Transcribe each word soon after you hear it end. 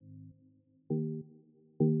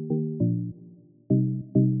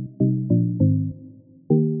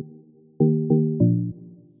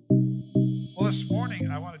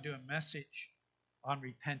message on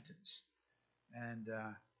repentance. And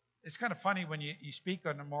it's kind of funny when you speak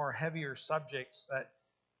on the more heavier subjects that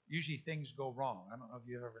usually things go wrong. I don't know if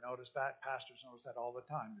you've ever noticed that. Pastors notice that all the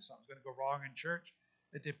time. If something's going to go wrong in church,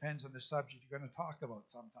 it depends on the subject you're going to talk about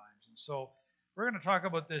sometimes. And so we're going to talk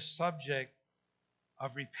about this subject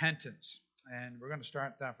of repentance. And we're going to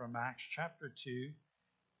start that from Acts chapter 2,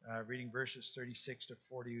 reading verses 36 to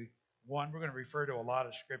 41. We're going to refer to a lot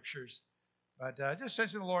of scriptures. But just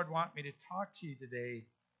since the Lord wants me to talk to you today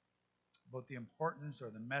about the importance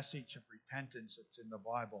or the message of repentance that's in the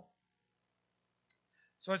Bible.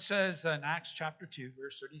 So it says in Acts chapter 2,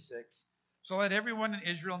 verse 36, "So let everyone in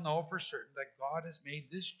Israel know for certain that God has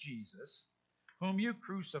made this Jesus, whom you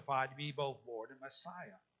crucified, to be both Lord and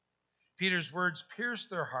Messiah." Peter's words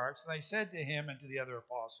pierced their hearts, and they said to him and to the other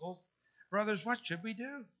apostles, "Brothers, what should we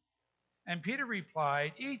do?" And Peter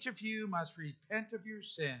replied, "Each of you must repent of your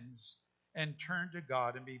sins and turn to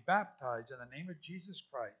God and be baptized in the name of Jesus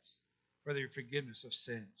Christ for the forgiveness of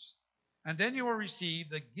sins. And then you will receive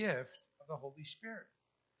the gift of the Holy Spirit.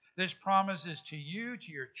 This promise is to you,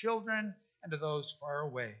 to your children, and to those far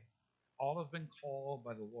away. All have been called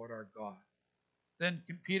by the Lord our God." Then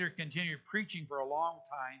Peter continued preaching for a long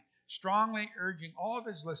time, strongly urging all of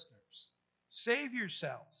his listeners, "Save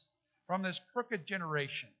yourselves from this crooked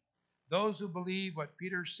generation." Those who believed what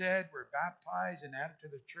Peter said were baptized and added to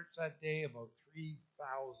the church that day, about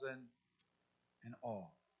 3,000 in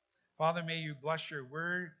all. Father, may you bless your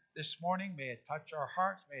word this morning. May it touch our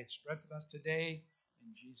hearts. May it strengthen us today.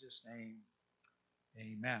 In Jesus' name,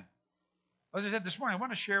 amen. As I said this morning, I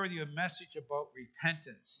want to share with you a message about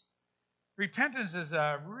repentance. Repentance is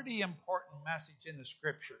a really important message in the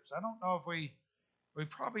scriptures. I don't know if we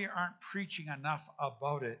probably aren't preaching enough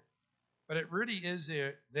about it, but it really is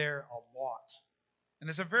there a lot. And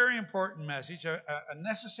it's a very important message, a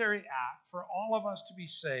necessary act for all of us to be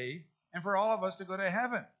saved and for all of us to go to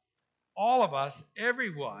heaven. All of us,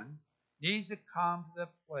 everyone, needs to come to the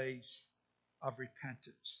place of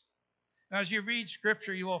repentance. Now, as you read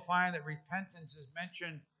Scripture, you will find that repentance is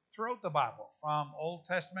mentioned throughout the Bible, from Old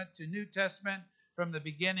Testament to New Testament, from the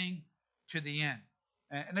beginning to the end.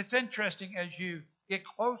 And it's interesting, as you get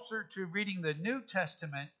closer to reading the New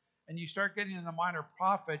Testament and you start getting into the minor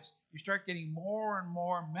prophets, you start getting more and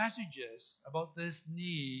more messages about this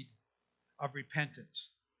need of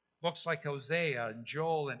repentance. Books like Hosea and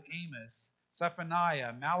Joel and Amos,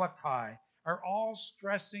 Zephaniah, Malachi are all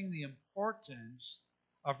stressing the importance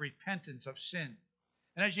of repentance of sin.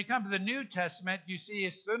 And as you come to the New Testament, you see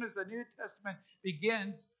as soon as the New Testament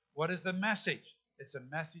begins, what is the message? It's a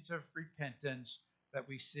message of repentance that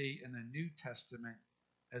we see in the New Testament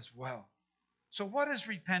as well. So what is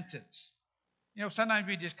repentance? Sometimes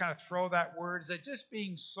we just kind of throw that word. Is it just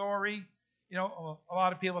being sorry? A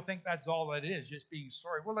lot of people think that's all it is, just being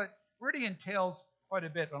sorry. Well, it really entails quite a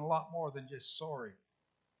bit and a lot more than just sorry.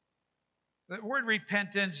 The word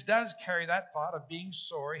repentance does carry that thought of being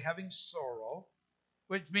sorry, having sorrow,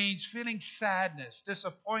 which means feeling sadness,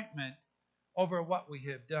 disappointment over what we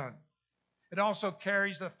have done. It also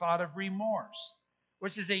carries the thought of remorse,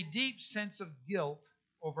 which is a deep sense of guilt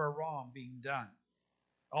over a wrong being done.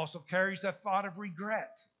 It also carries the thought of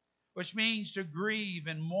regret, which means to grieve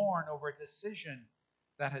and mourn over a decision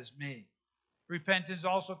that has made. Repentance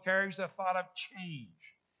also carries the thought of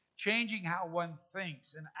change, changing how one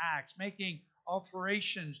thinks and acts, making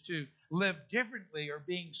alterations to live differently, or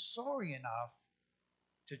being sorry enough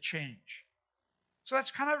to change. So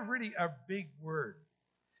that's kind of really a big word.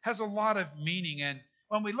 It has a lot of meaning. And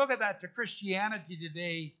when we look at that to Christianity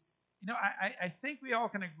today, I think we all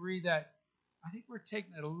can agree that I think we're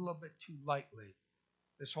taking it a little bit too lightly,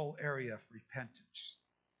 this whole area of repentance.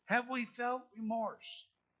 Have we felt remorse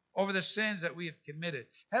over the sins that we have committed?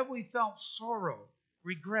 Have we felt sorrow,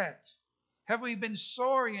 regret? Have we been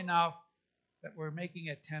sorry enough that we're making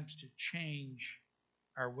attempts to change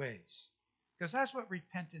our ways? Because that's what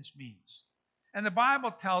repentance means. And the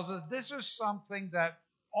Bible tells us this is something that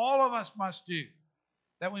all of us must do,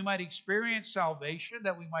 that we might experience salvation,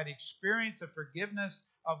 that we might experience the forgiveness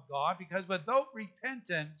of God, because without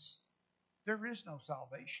repentance, there is no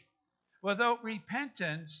salvation. Without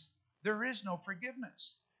repentance, there is no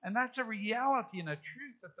forgiveness. And that's a reality and a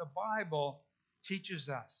truth that the Bible teaches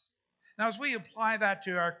us. Now, as we apply that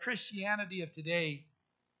to our Christianity of today,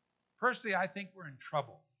 personally, I think we're in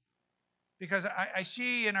trouble. Because I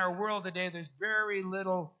see in our world today, there's very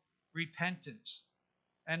little repentance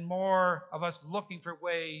and more of us looking for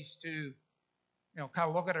ways to, kind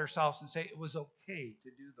of look at ourselves and say it was okay to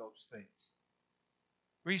do those things.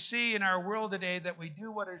 We see in our world today that we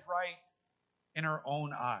do what is right in our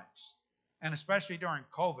own eyes. And especially during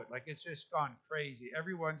COVID, like it's just gone crazy.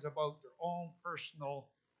 Everyone's about their own personal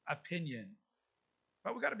opinion.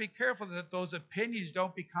 But we got to be careful that those opinions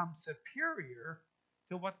don't become superior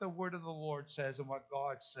to what the word of the Lord says and what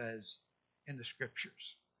God says in the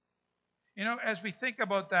scriptures. You know, as we think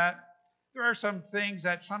about that, there are some things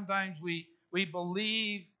that sometimes we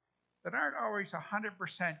believe that aren't always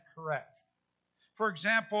 100% correct. For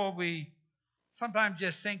example, we sometimes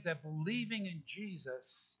just think that believing in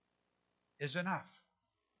Jesus is enough.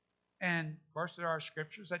 And of course, there are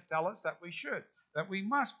scriptures that tell us that we should, that we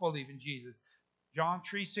must believe in Jesus. John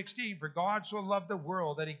 3:16, for God so loved the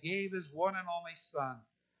world that he gave his one and only Son,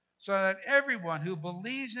 so that everyone who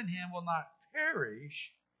believes in him will not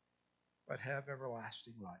perish, but have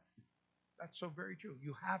everlasting life. That's so very true.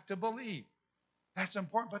 You have to believe. That's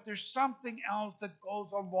important, but there's something else that goes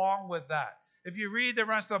along with that. If you read the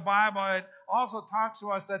rest of the Bible, it also talks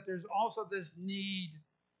to us that there's also this need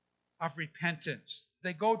of repentance.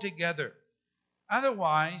 They go together.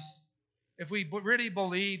 Otherwise, if we really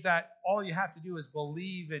believe that all you have to do is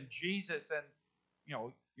believe in Jesus and, you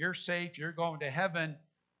know, you're safe, you're going to heaven,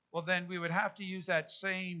 well, then we would have to use that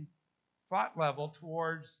same thought level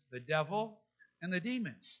towards the devil and the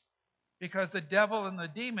demons. Because the devil and the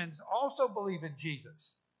demons also believe in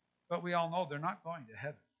Jesus. But we all know they're not going to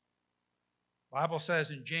heaven. The Bible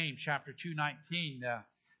says in James chapter 2:19,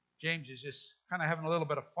 James is just kind of having a little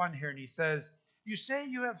bit of fun here, and he says, you say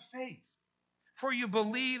you have faith, for you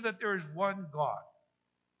believe that there is one God.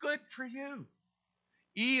 Good for you.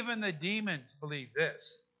 Even the demons believe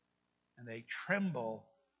this, and they tremble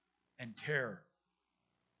in terror.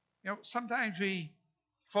 You know, sometimes we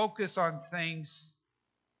focus on things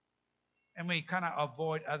and we kind of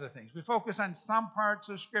avoid other things. We focus on some parts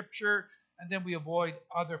of Scripture, and then we avoid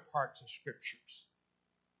other parts of Scriptures.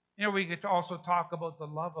 You know, we get to also talk about the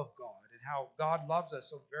love of God and how God loves us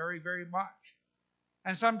so very, very much.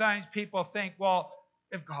 And sometimes people think, well,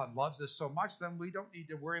 if God loves us so much, then we don't need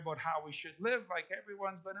to worry about how we should live, like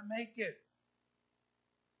everyone's going to make it.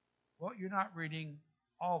 Well, you're not reading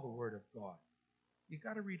all the Word of God. You've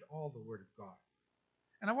got to read all the Word of God.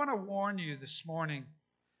 And I want to warn you this morning,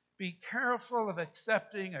 be careful of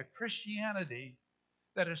accepting a Christianity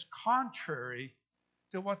that is contrary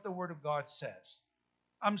to what the Word of God says.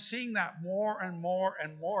 I'm seeing that more and more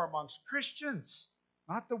and more amongst Christians,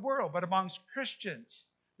 not the world, but amongst Christians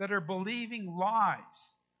that are believing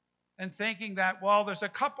lies and thinking that, well, there's a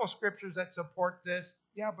couple scriptures that support this.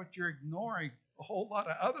 Yeah, but you're ignoring a whole lot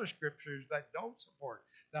of other scriptures that don't support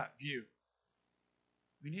that view.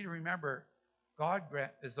 We need to remember God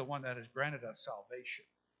is the one that has granted us salvation.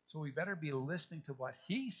 So we better be listening to what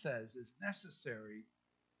he says is necessary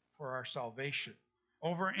for our salvation.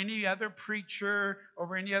 Over any other preacher,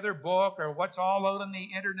 over any other book, or what's all out on the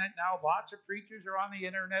internet now. Lots of preachers are on the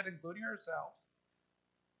internet, including ourselves.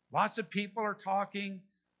 Lots of people are talking,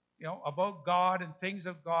 you know, about God and things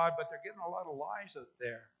of God, but they're getting a lot of lies out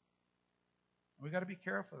there. And we've got to be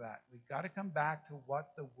careful of that. We've got to come back to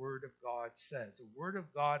what the Word of God says. The Word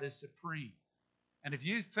of God is supreme. And if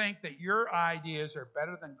you think that your ideas are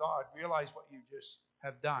better than God, realize what you just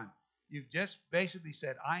have done. You've just basically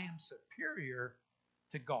said, I am superior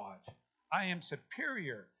to God. I am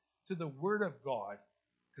superior to the Word of God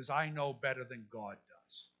because I know better than God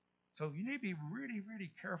does. So you need to be really,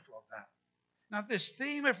 really careful of that. Now, this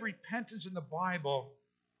theme of repentance in the Bible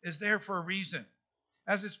is there for a reason,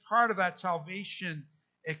 as it's part of that salvation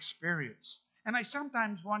experience. And I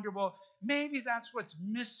sometimes wonder, well, maybe that's what's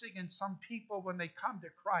missing in some people when they come to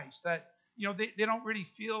Christ, that, you know, they don't really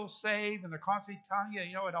feel saved, and they're constantly telling you,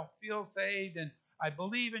 you know, I don't feel saved, and I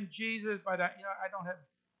believe in Jesus, but I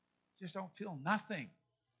just don't feel nothing.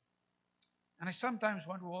 And I sometimes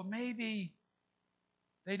wonder, well, maybe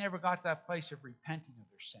they never got to that place of repenting of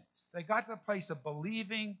their sins. They got to the place of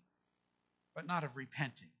believing, but not of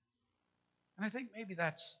repenting. And I think maybe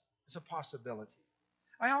that's a possibility.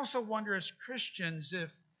 I also wonder as Christians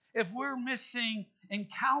if we're missing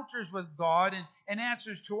encounters with God and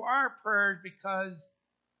answers to our prayers because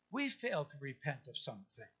we fail to repent of some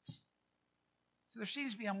things. So there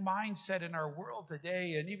seems to be a mindset in our world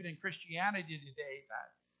today, and even in Christianity today,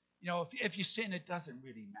 that, you know, if you sin, it doesn't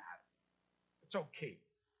really matter. It's okay.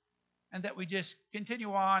 And that we just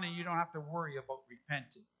continue on and you don't have to worry about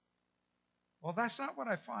repenting. Well, that's not what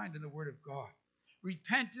I find in the Word of God.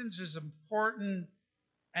 Repentance is important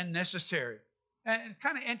and necessary. And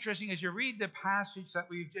kind of interesting as you read the passage that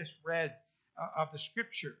we've just read of the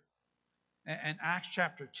Scripture and Acts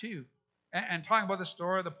chapter 2, and talking about the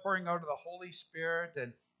story of the pouring out of the Holy Spirit,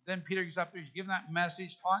 and then Peter gets up there, he's giving that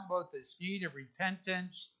message, talking about this need of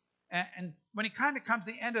repentance. And when he kind of comes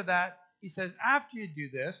to the end of that, he says, after you do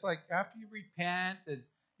this, like after you repent and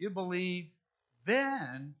you believe,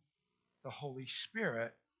 then the Holy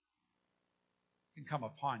Spirit can come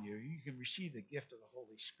upon you. You can receive the gift of the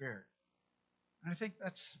Holy Spirit. And I think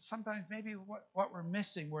that's sometimes maybe what we're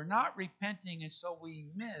missing. We're not repenting, and so we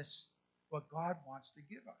miss what God wants to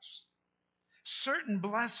give us. Certain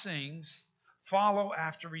blessings follow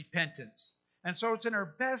after repentance. And so it's in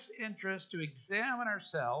our best interest to examine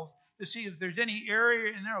ourselves to see if there's any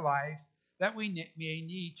area in our lives that we may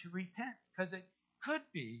need to repent, because it could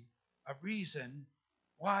be a reason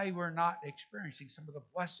why we're not experiencing some of the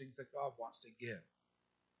blessings that God wants to give.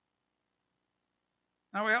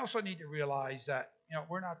 Now, we also need to realize that,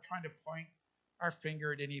 we're not trying to point our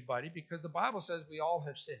finger at anybody, because the Bible says we all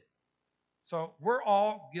have sinned. So we're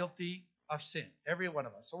all guilty of sin, every one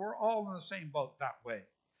of us. So we're all in the same boat that way.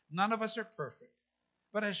 None of us are perfect.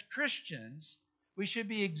 But as Christians, we should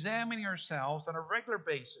be examining ourselves on a regular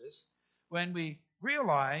basis when we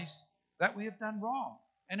realize that we have done wrong.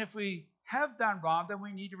 And if we have done wrong, then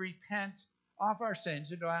we need to repent of our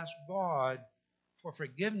sins and to ask God for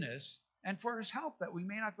forgiveness and for his help, that we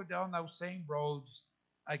may not go down those same roads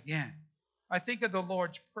again. I think of the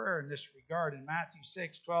Lord's Prayer in this regard. In Matthew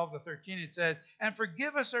 6:12-13, it says, "And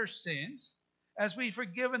forgive us our sins as we've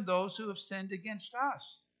forgiven those who have sinned against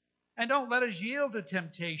us. And don't let us yield to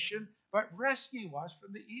temptation, but rescue us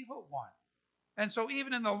from the evil one." And so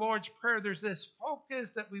even in the Lord's Prayer, there's this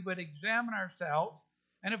focus that we would examine ourselves.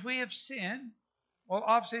 And if we have sinned, well,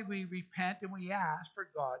 obviously we repent and we ask for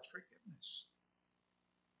God's forgiveness.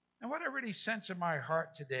 And what I really sense in my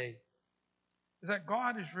heart today is that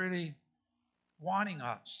God is really wanting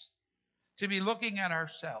us to be looking at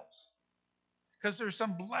ourselves, because there's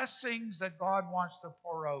some blessings that God wants to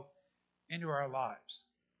pour out into our lives.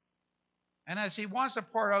 And as he wants to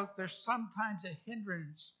pour out, there's sometimes a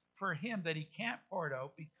hindrance for him that he can't pour it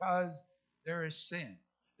out because there is sin.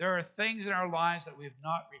 There are things in our lives that we have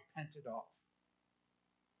not repented of.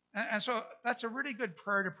 And so that's a really good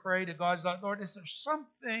prayer to pray to God. Lord, is there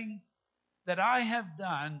something that I have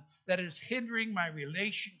done that is hindering my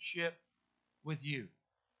relationship with you?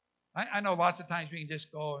 I know lots of times we can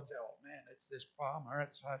just go and say, oh man, it's this problem or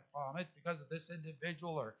it's that problem. It's because of this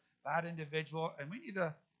individual or that individual. And we need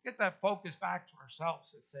to get that focus back to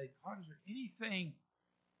ourselves and say, God, is there anything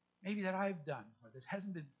maybe that I've done that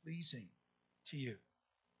hasn't been pleasing to you?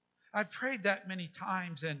 I've prayed that many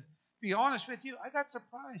times, and to be honest with you, I got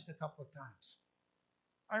surprised a couple of times.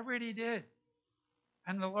 I really did.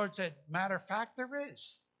 And the Lord said, matter of fact, there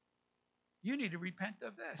is. You need to repent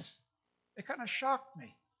of this. It kind of shocked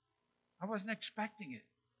me. I wasn't expecting it.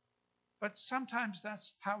 But sometimes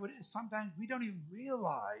that's how it is. Sometimes we don't even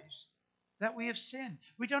realize that we have sinned.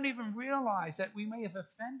 We don't even realize that we may have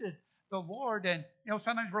offended the Lord. And,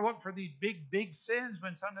 sometimes we're looking for these big sins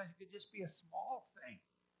when sometimes it could just be a small thing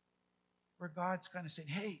where God's kind of saying,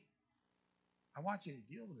 hey, I want you to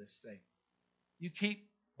deal with this thing. You keep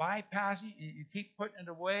bypassing, you keep putting it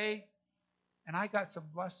away, and I got some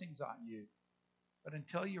blessings on you. But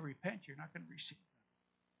until you repent, you're not going to receive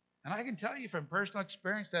them. And I can tell you from personal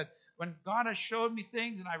experience that when God has showed me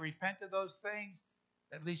things and I repent of those things,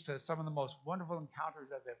 that leads to some of the most wonderful encounters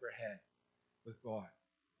I've ever had with God.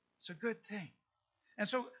 It's a good thing. And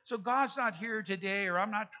so God's not here today, or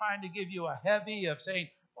I'm not trying to give you a heavy of saying,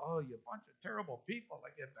 oh, you bunch of terrible people,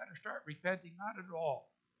 like you better start repenting. Not at all.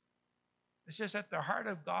 It's just that the heart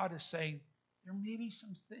of God is saying there may be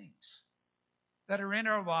some things that are in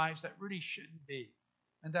our lives that really shouldn't be,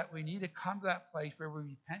 and that we need to come to that place where we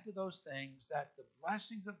repent of those things, that the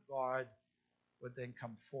blessings of God would then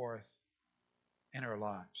come forth in our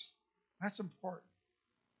lives. That's important.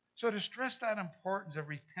 So to stress that importance of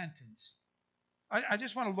repentance, I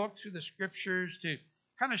just want to look through the scriptures to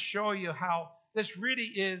kind of show you how this really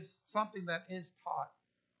is something that is taught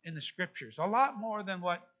in the scriptures. A lot more than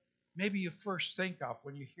what maybe you first think of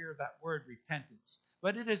when you hear that word repentance.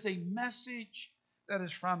 But it is a message that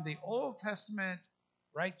is from the Old Testament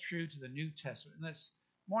right through to the New Testament. And this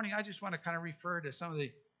morning, I just want to kind of refer to some of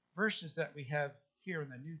the verses that we have here in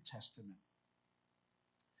the New Testament.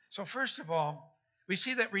 So first of all, we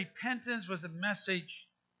see that repentance was a message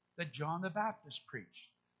that John the Baptist preached.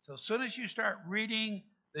 So as soon as you start reading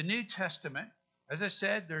the New Testament, as I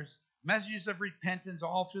said, there's messages of repentance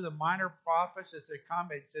all through the minor prophets as they come.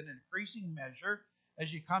 It's an increasing measure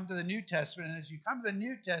as you come to the New Testament. And as you come to the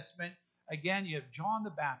New Testament, again, you have John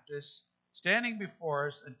the Baptist standing before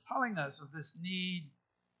us and telling us of this need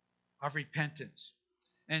of repentance.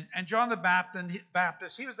 And John the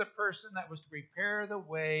Baptist, he was the person that was to prepare the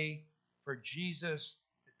way for Jesus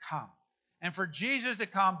to come. And for Jesus to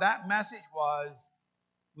come, that message was,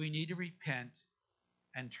 we need to repent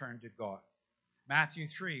and turn to God. Matthew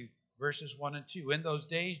 3, verses 1 and 2. In those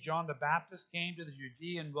days, John the Baptist came to the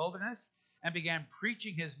Judean wilderness and began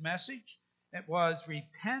preaching his message. It was,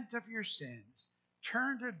 repent of your sins,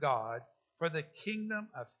 turn to God, for the kingdom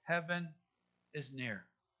of heaven is near.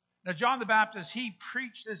 Now, John the Baptist, he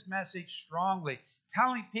preached this message strongly,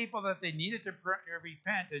 telling people that they needed to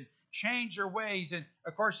repent and change their ways. And,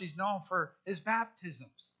 of course, he's known for his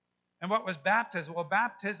baptisms. And what was baptism? Well,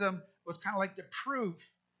 baptism was kind of like the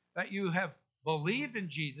proof that you have believed in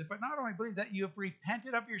Jesus, but not only believe that you have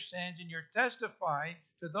repented of your sins and you're testifying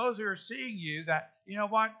to those who are seeing you that, you know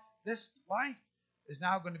what, this life is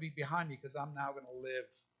now going to be behind me because I'm now going to live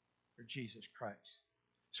for Jesus Christ.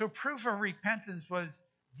 So proof of repentance was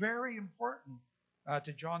very important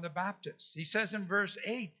to John the Baptist. He says in verse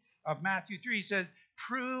 8 of Matthew 3, he says,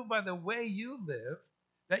 prove by the way you live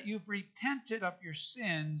that you've repented of your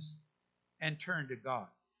sins and turned to God.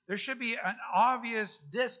 There should be an obvious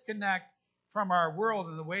disconnect from our world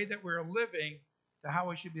and the way that we're living to how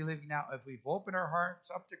we should be living now. If we've opened our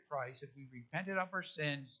hearts up to Christ, if we've repented of our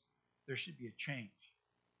sins, there should be a change.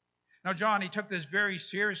 Now, John, he took this very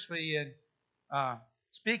seriously in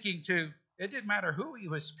speaking to, it didn't matter who he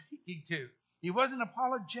was speaking to. He wasn't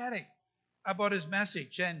apologetic about his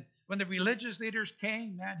message. And when the religious leaders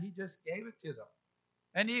came, man, he just gave it to them.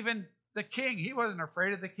 And even the king, he wasn't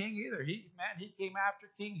afraid of the king either. He came after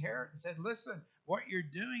King Herod and said, listen, what you're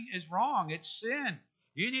doing is wrong. It's sin.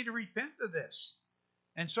 You need to repent of this.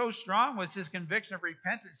 And so strong was his conviction of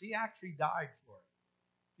repentance, he actually died for it.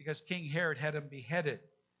 Because King Herod had him beheaded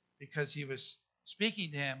because he was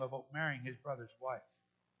speaking to him about marrying his brother's wife.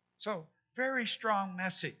 So, very strong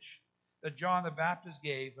message that John the Baptist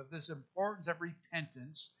gave of this importance of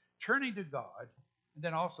repentance, turning to God, and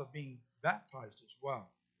then also being baptized as well.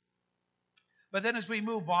 But then as we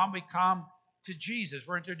move on, we come to Jesus.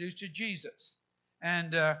 We're introduced to Jesus.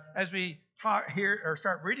 And as we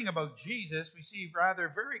start reading about Jesus, we see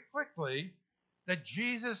rather very quickly that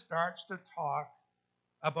Jesus starts to talk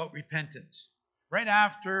about repentance. Right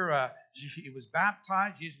after he was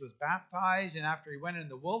baptized, Jesus was baptized, and after he went in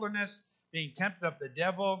the wilderness, being tempted of the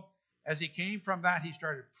devil, as he came from that, he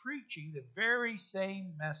started preaching the very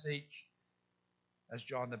same message as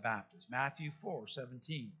John the Baptist. Matthew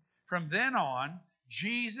 4:17. From then on,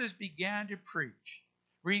 Jesus began to preach,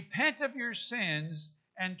 repent of your sins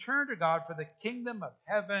and turn to God, for the kingdom of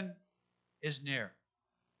heaven is near.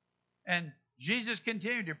 And Jesus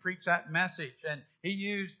continued to preach that message, and he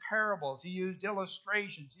used parables, he used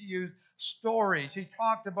illustrations, he used stories. He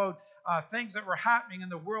talked about things that were happening in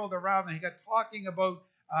the world around him. He got talking about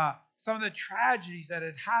some of the tragedies that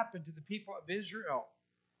had happened to the people of Israel.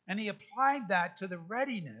 And he applied that to the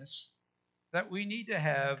readiness that we need to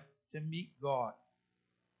have to meet God.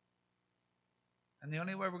 And the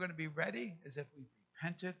only way we're going to be ready is if we've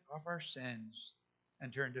repented of our sins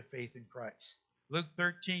and turned to faith in Christ. Luke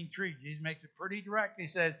 13:3, Jesus makes it pretty direct. He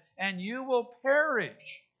says, and you will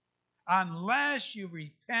perish unless you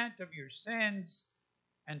repent of your sins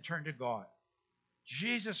and turn to God.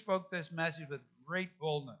 Jesus spoke this message with great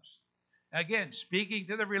boldness. Again, speaking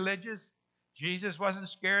to the religious, Jesus wasn't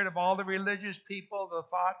scared of all the religious people, the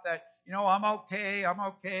thought that, I'm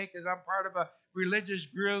okay because I'm part of a religious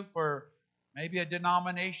group or maybe a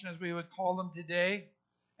denomination as we would call them today.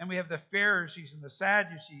 And we have the Pharisees and the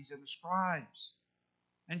Sadducees and the scribes.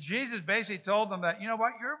 And Jesus basically told them that, your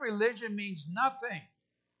religion means nothing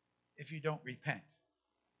if you don't repent.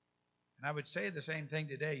 And I would say the same thing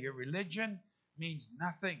today. Your religion means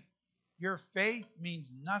nothing. Your faith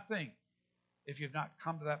means nothing if you've not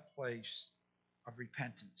come to that place of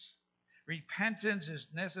repentance. Repentance is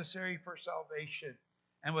necessary for salvation.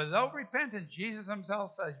 And without repentance, Jesus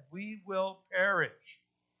himself says, we will perish.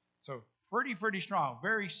 So pretty strong,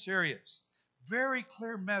 very serious, very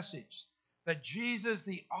clear message that Jesus,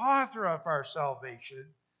 the author of our salvation,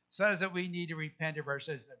 says that we need to repent of our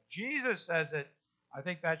sins. If Jesus says it, I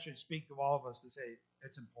think that should speak to all of us to say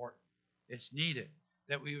it's important. It's needed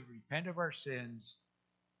that we would repent of our sins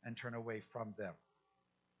and turn away from them.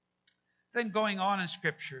 Then going on in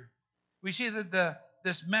Scripture, we see that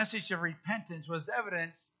this message of repentance was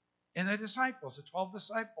evidenced in the disciples, the 12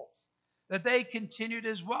 disciples, that they continued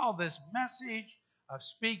as well this message of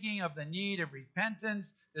speaking of the need of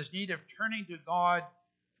repentance, this need of turning to God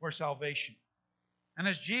for salvation. And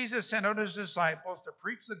as Jesus sent out his disciples to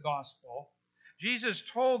preach the gospel, Jesus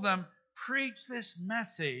told them, preach this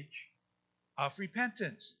message of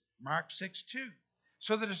repentance. Mark 6:2.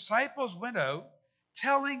 So the disciples went out,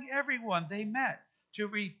 telling everyone they met to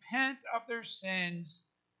repent of their sins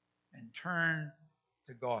and turn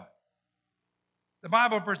to God. The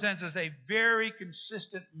Bible presents us a very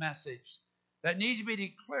consistent message that needs to be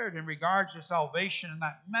declared in regards to salvation, and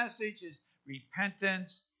that message is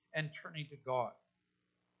repentance and turning to God.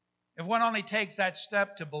 If one only takes that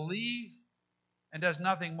step to believe and does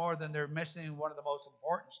nothing more, then they're missing one of the most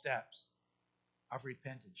important steps of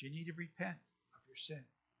repentance. You need to repent of your sin.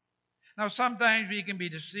 Now, sometimes we can be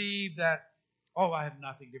deceived that, oh, I have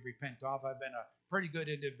nothing to repent of. I've been a pretty good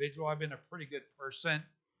individual. I've been a pretty good person.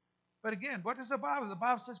 But again, what does the Bible? The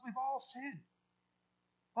Bible says we've all sinned.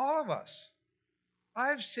 All of us.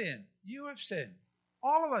 I've sinned. You have sinned.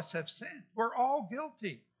 All of us have sinned. We're all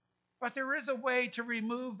guilty. But there is a way to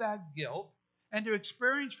remove that guilt and to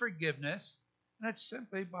experience forgiveness, and that's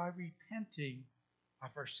simply by repenting of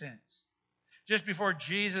our sins. Just before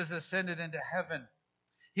Jesus ascended into heaven,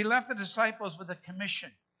 he left the disciples with a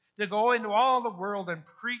commission to go into all the world and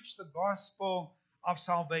preach the gospel of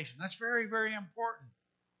salvation. That's very, very important.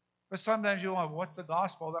 But sometimes you wonder, what's the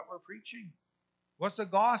gospel that we're preaching? What's the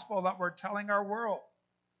gospel that we're telling our world?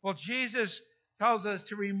 Well, Jesus tells us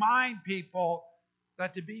to remind people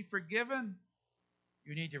that to be forgiven,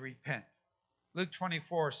 you need to repent. Luke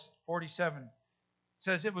 24:47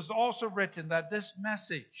 says, it was also written that this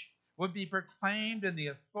message would be proclaimed in the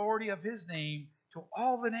authority of his name to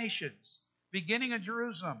all the nations, beginning in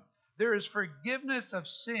Jerusalem. There is forgiveness of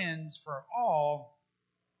sins for all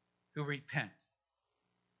who repent.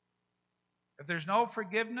 If there's no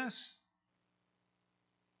forgiveness,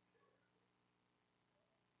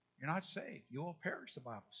 you're not saved. You will perish, the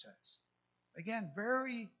Bible says. Again,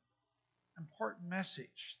 very important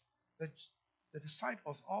message that the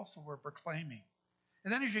disciples also were proclaiming.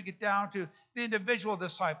 And then as you get down to the individual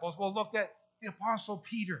disciples, we'll look at the Apostle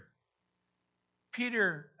Peter.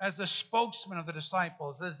 Peter, as the spokesman of the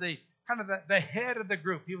disciples, as the kind of the head of the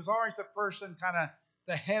group. He was always the person, kind of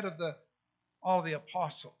the head of all the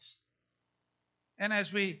apostles. And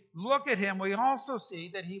as we look at him, we also see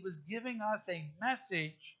that he was giving us a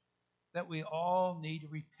message that we all need to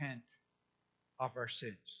repent of our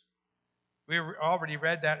sins. We already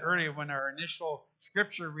read that earlier when our initial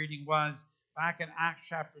scripture reading was back in Acts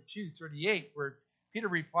chapter 2:38, where Peter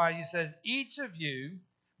replied, he says, each of you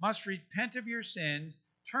must repent of your sins,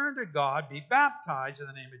 turn to God, be baptized in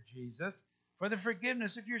the name of Jesus for the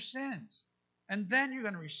forgiveness of your sins. And then you're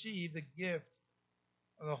going to receive the gift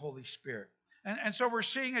of the Holy Spirit. And so we're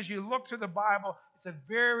seeing, as you look through the Bible, it's a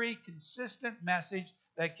very consistent message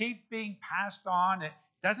that keeps being passed on. It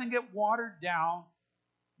doesn't get watered down.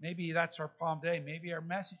 Maybe that's our problem today. Maybe our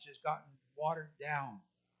message has gotten watered down.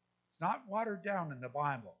 It's not watered down in the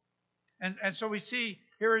Bible. And so we see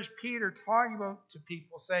here is Peter talking to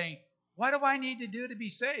people saying, what do I need to do to be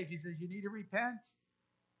saved? He says, you need to repent.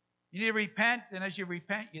 You need to repent, and as you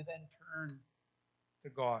repent, you then turn to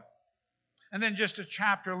God. And then just a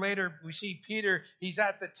chapter later, we see Peter, he's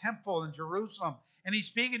at the temple in Jerusalem, and he's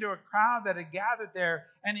speaking to a crowd that had gathered there.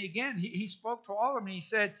 And again, he spoke to all of them, and he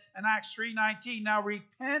said in Acts 3:19, now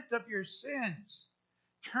repent of your sins.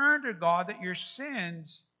 Turn to God that your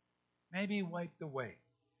sins may be wiped away.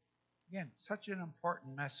 Again, such an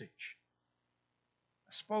important message.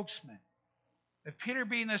 A spokesman. If Peter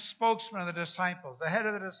being the spokesman of the disciples, the head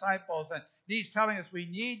of the disciples, and he's telling us we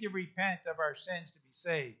need to repent of our sins to be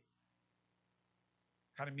saved,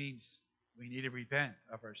 kind of means we need to repent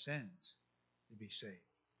of our sins to be saved.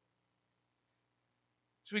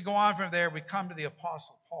 So we go on from there, we come to the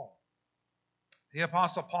Apostle Paul. The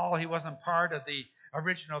Apostle Paul, he wasn't part of the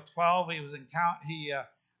original 12. He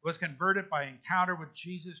was converted by encounter with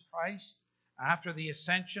Jesus Christ after the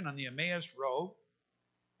ascension on the Emmaus Road.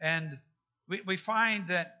 And we find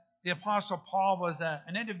that the Apostle Paul was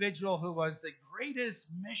an individual who was the greatest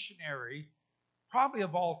missionary probably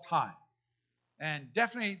of all time. And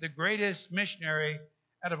definitely the greatest missionary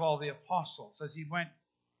out of all the apostles, as he went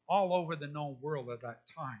all over the known world at that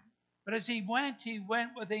time. But as he went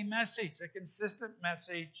with a message, a consistent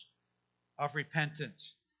message of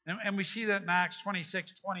repentance. And we see that in Acts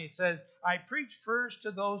 26:20. It says, I preached first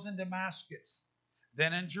to those in Damascus,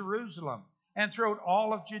 then in Jerusalem, and throughout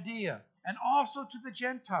all of Judea, and also to the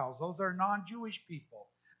Gentiles, those are non-Jewish people,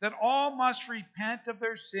 that all must repent of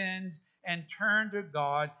their sins and turn to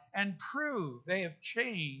God and prove they have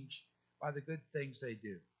changed by the good things they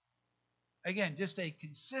do. Again, just a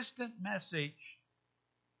consistent message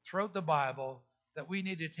throughout the Bible that we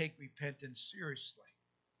need to take repentance seriously.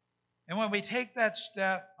 And when we take that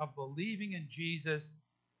step of believing in Jesus,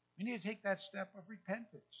 we need to take that step of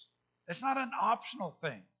repentance. It's not an optional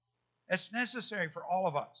thing. It's necessary for all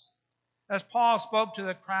of us. As Paul spoke to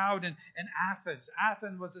the crowd in Athens,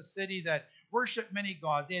 Athens was a city that worshiped many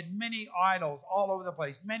gods. They had many idols all over the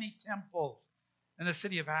place, many temples in the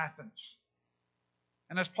city of Athens.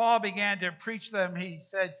 And as Paul began to preach them, he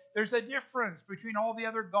said, there's a difference between all the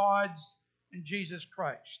other gods and Jesus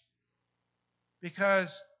Christ.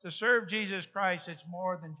 Because to serve Jesus Christ, it's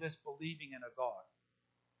more than just believing in a God.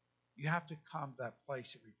 You have to come to that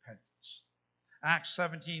place of repentance. Acts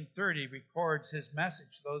 17:30 records his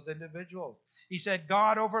message to those individuals. He said,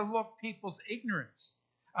 God overlooked people's ignorance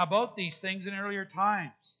about these things in earlier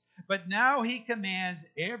times. But now he commands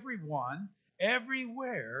everyone,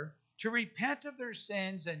 everywhere, to repent of their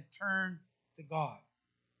sins and turn to God.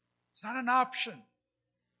 It's not an option.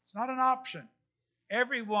 It's not an option.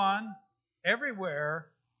 Everyone, everywhere,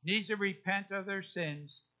 needs to repent of their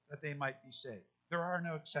sins that they might be saved. There are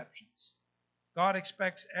no exceptions. God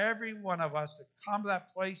expects every one of us to come to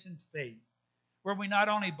that place in faith where we not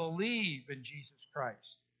only believe in Jesus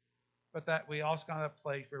Christ, but that we also come to that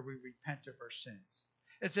place where we repent of our sins.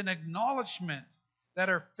 It's an acknowledgement that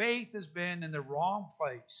our faith has been in the wrong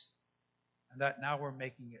place and that now we're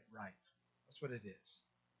making it right. That's what it is.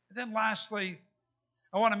 And then lastly,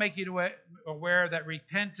 I want to make you aware that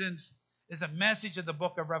repentance is a message of the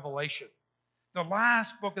book of Revelation, the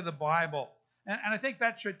last book of the Bible. And I think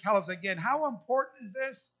that should tell us again, how important is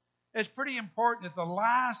this? It's pretty important that the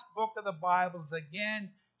last book of the Bible is again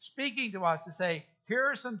speaking to us to say, here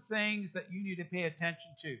are some things that you need to pay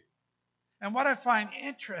attention to. And what I find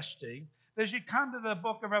interesting, as you come to the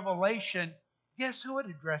book of Revelation, guess who it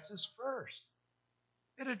addresses first?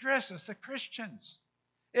 It addresses the Christians.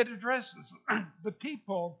 It addresses the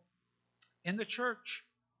people in the church.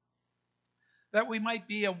 That we might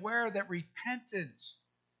be aware that repentance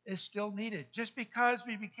is still needed. Just because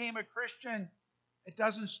we became a Christian, it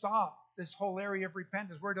doesn't stop this whole area of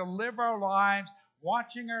repentance. We're to live our lives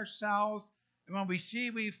watching ourselves. And when we see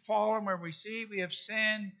we've fallen, when we see we have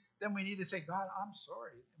sinned, then we need to say, God, I'm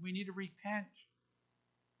sorry. We need to repent.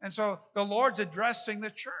 And so the Lord's addressing the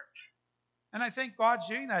church. And I think God's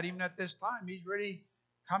doing that even at this time. He's really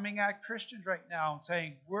coming at Christians right now and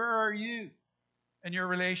saying, where are you in your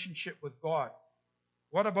relationship with God?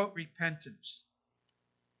 What about repentance?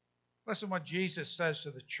 Listen what Jesus says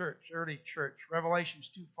to the church, early church, Revelations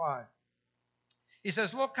 2:5. He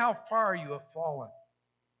says, look how far you have fallen.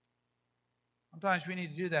 Sometimes we need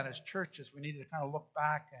to do that as churches. We need to kind of look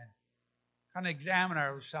back and kind of examine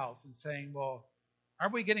ourselves and saying, well, are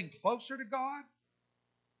we getting closer to God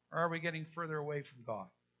or are we getting further away from God?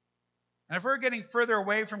 And if we're getting further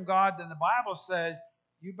away from God, then the Bible says,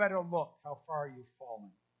 you better look how far you've fallen.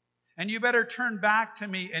 And you better turn back to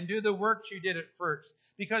me and do the works you did at first.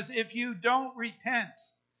 Because if you don't repent,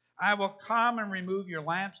 I will come and remove your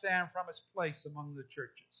lampstand from its place among the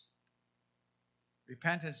churches.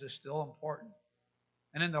 Repentance is still important.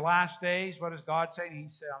 And in the last days, what is God saying? He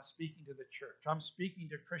said, I'm speaking to the church. I'm speaking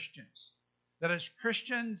to Christians. That as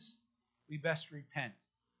Christians, we best repent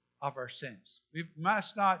of our sins. We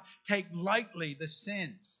must not take lightly the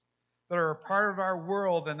sins that are a part of our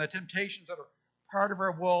world and the temptations that are part of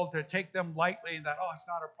our world, to take them lightly and that, oh, it's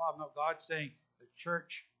not a problem. No, God's saying the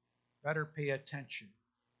church better pay attention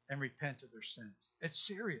and repent of their sins. It's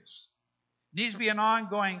serious. It needs to be an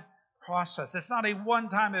ongoing process. It's not a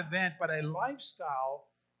one-time event, but a lifestyle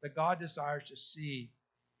that God desires to see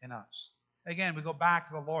in us. Again, we go back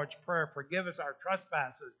to the Lord's Prayer. Forgive us our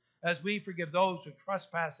trespasses as we forgive those who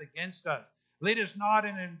trespass against us. Lead us not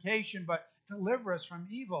in temptation, but deliver us from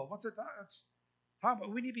evil. What's it talking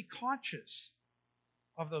about? We need to be conscious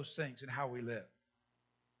of those things and how we live.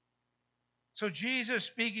 So Jesus,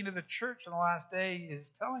 speaking to the church in the last day,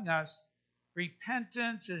 is telling us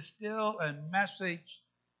repentance is still a message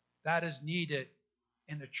that is needed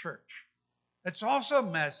in the church. It's also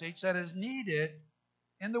a message that is needed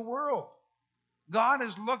in the world. God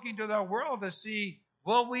is looking to the world to see,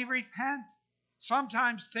 will we repent?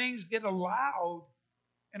 Sometimes things get allowed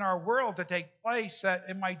in our world to take place that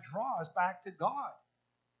it might draw us back to God.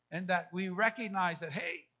 And that we recognize that,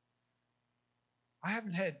 hey, I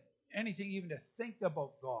haven't had anything even to think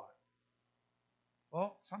about God.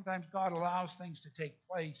 Well, sometimes God allows things to take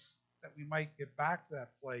place that we might get back to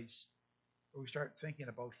that place where we start thinking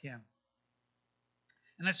about Him.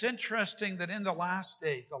 And it's interesting that in the last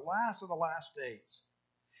days, the last of the last days,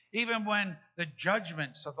 even when the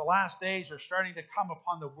judgments of the last days are starting to come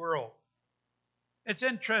upon the world, it's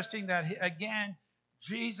interesting that, again,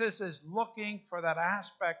 Jesus is looking for that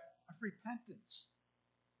aspect of repentance,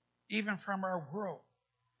 even from our world.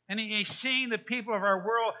 And he's seeing the people of our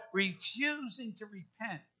world refusing to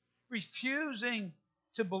repent, refusing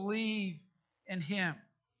to believe in Him.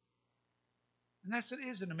 And it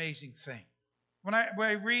is an amazing thing. When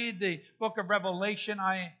I read the book of Revelation,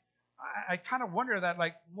 I kind of wonder that,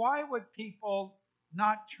 like, why would people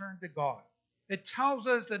not turn to God? It tells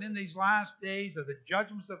us that in these last days of the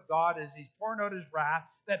judgments of God, as he's pouring out his wrath,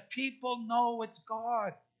 that people know it's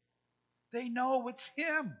God. They know it's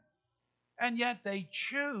him. And yet they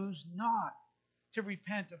choose not to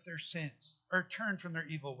repent of their sins or turn from their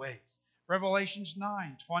evil ways. Revelations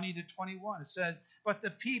 9:20-21, it says, "But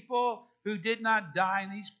the people who did not die in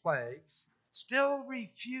these plagues still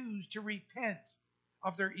refused to repent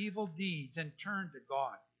of their evil deeds and turn to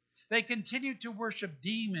God. They continued to worship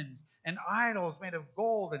demons and idols made of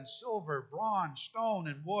gold and silver, bronze, stone,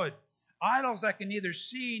 and wood, idols that can neither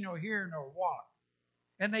see nor hear nor walk.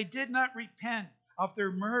 And they did not repent of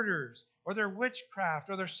their murders or their witchcraft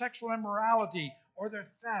or their sexual immorality or their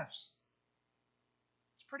thefts."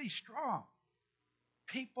 It's pretty strong.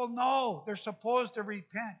 People know they're supposed to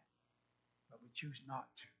repent, but we choose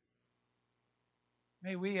not to.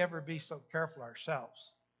 May we ever be so careful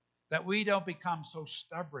ourselves that we don't become so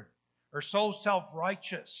stubborn or so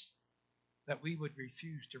self-righteous that we would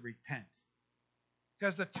refuse to repent.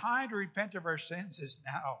 Because the time to repent of our sins is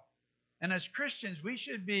now. And as Christians, we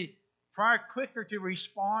should be far quicker to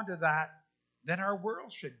respond to that than our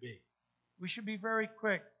world should be. We should be very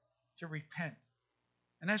quick to repent.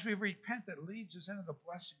 And as we repent, that leads us into the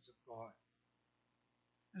blessings of God.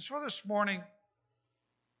 And so this morning,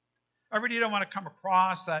 I really don't want to come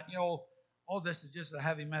across that, oh, this is just a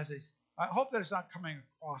heavy message. I hope that it's not coming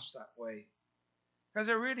across that way. Because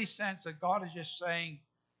I really sense that God is just saying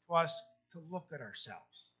to us to look at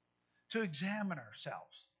ourselves, to examine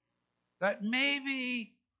ourselves. That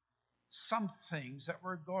maybe some things that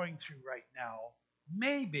we're going through right now,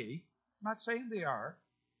 maybe, I'm not saying they are,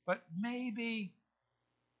 but maybe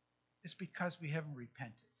it's because we haven't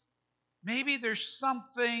repented. Maybe there's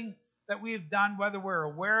something that we have done, whether we're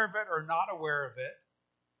aware of it or not aware of it,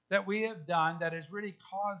 that we have done that is really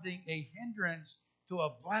causing a hindrance to a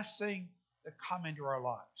blessing that come into our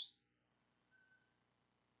lives.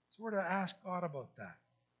 So we're to ask God about that.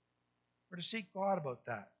 We're to seek God about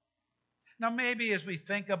that. Now, maybe as we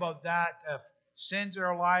think about that, if sins in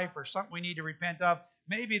our life or something we need to repent of,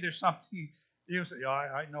 maybe there's something you say, yeah,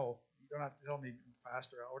 I know. You don't have to tell me,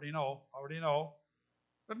 Pastor. I already know.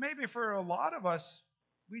 But maybe for a lot of us,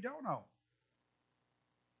 we don't know.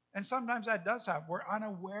 And sometimes that does happen. We're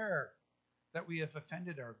unaware that we have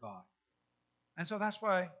offended our God. And so that's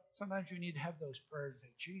why sometimes you need to have those prayers and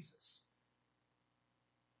say, Jesus,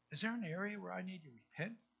 is there an area where I need to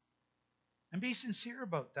repent? And be sincere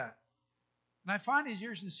about that. And I find as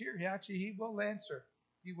you're sincere, he will answer.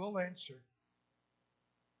 He will answer.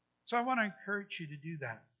 So I want to encourage you to do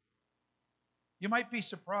that. You might be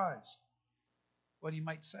surprised what he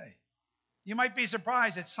might say. You might be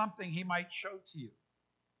surprised at something he might show to you.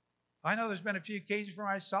 I know there's been a few occasions for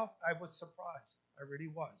myself, I was surprised. I really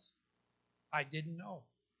was. I didn't know.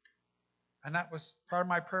 And that was part of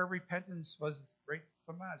my prayer of repentance, was right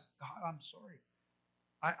from that. God, I'm sorry.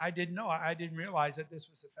 I didn't know. I didn't realize that this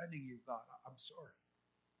was offending you, God. I'm sorry.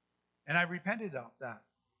 And I repented of that.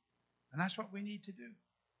 And that's what we need to do.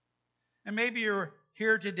 And maybe you're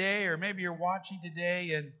here today, or maybe you're watching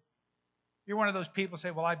today, and you're one of those people who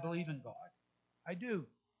say, well, I believe in God. I do.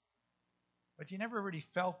 But you never really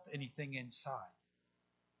felt anything inside.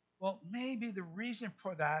 Well, maybe the reason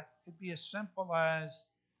for that could be as simple as,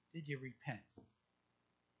 did you repent?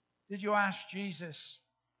 Did you ask Jesus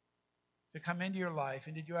to come into your life?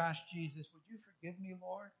 And did you ask Jesus, would you forgive me,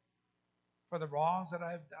 Lord, for the wrongs that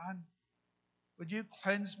I've done? Would you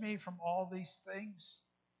cleanse me from all these things?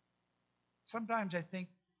 Sometimes I think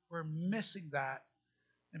we're missing that.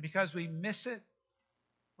 And because we miss it,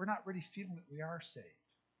 we're not really feeling that we are saved.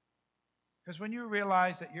 Because when you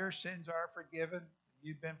realize that your sins are forgiven,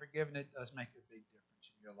 you've been forgiven, it does make a big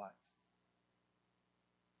difference in your life.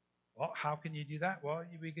 Well, how can you do that? Well,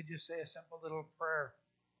 we could just say a simple little prayer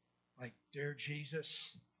like, dear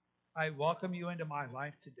Jesus, I welcome you into my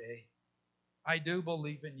life today. I do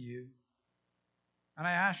believe in you. And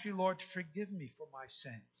I ask you, Lord, to forgive me for my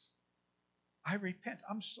sins. I repent.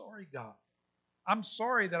 I'm sorry, God. I'm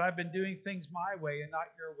sorry that I've been doing things my way and not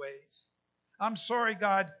your ways. I'm sorry,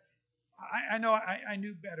 God. I know I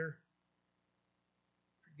knew better.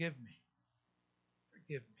 Forgive me.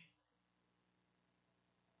 Forgive me.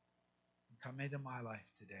 And come into my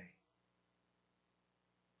life today.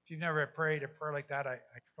 If you've never prayed a prayer like that, I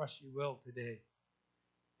trust you will today.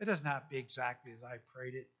 It doesn't have to be exactly as I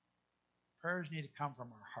prayed it. Prayers need to come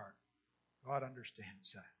from our heart. God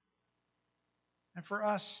understands that. And for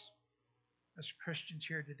us, as Christians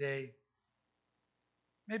here today,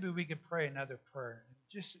 maybe we could pray another prayer.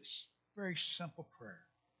 Just this very simple prayer.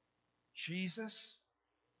 Jesus,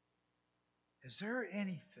 is there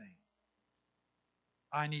anything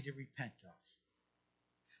I need to repent of?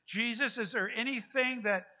 Jesus, is there anything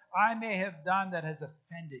that I may have done that has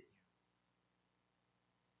offended you?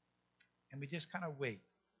 And we just kind of wait.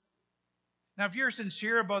 Now, if you're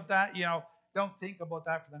sincere about that, don't think about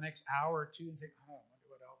that for the next hour or two and think, oh, I wonder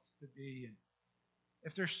what else it could be. And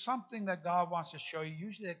if there's something that God wants to show you,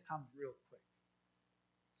 usually it comes real quick.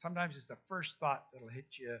 Sometimes it's the first thought that'll hit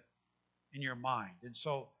you in your mind. And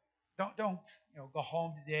so don't go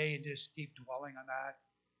home today and just keep dwelling on that,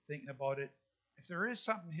 thinking about it. If there is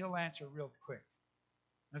something, he'll answer real quick.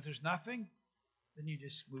 And if there's nothing, then you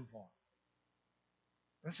just move on.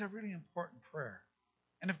 That's a really important prayer.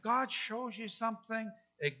 And if God shows you something,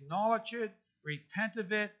 acknowledge it, repent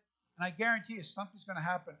of it, and I guarantee you something's going to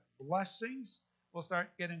happen. Blessings will start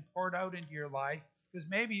getting poured out into your life, because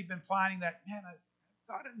maybe you've been finding that, man,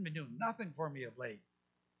 God hasn't been doing nothing for me of late.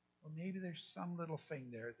 Well, maybe there's some little thing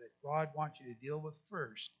there that God wants you to deal with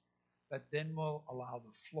first, that then will allow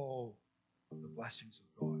the flow of the blessings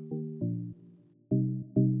of God.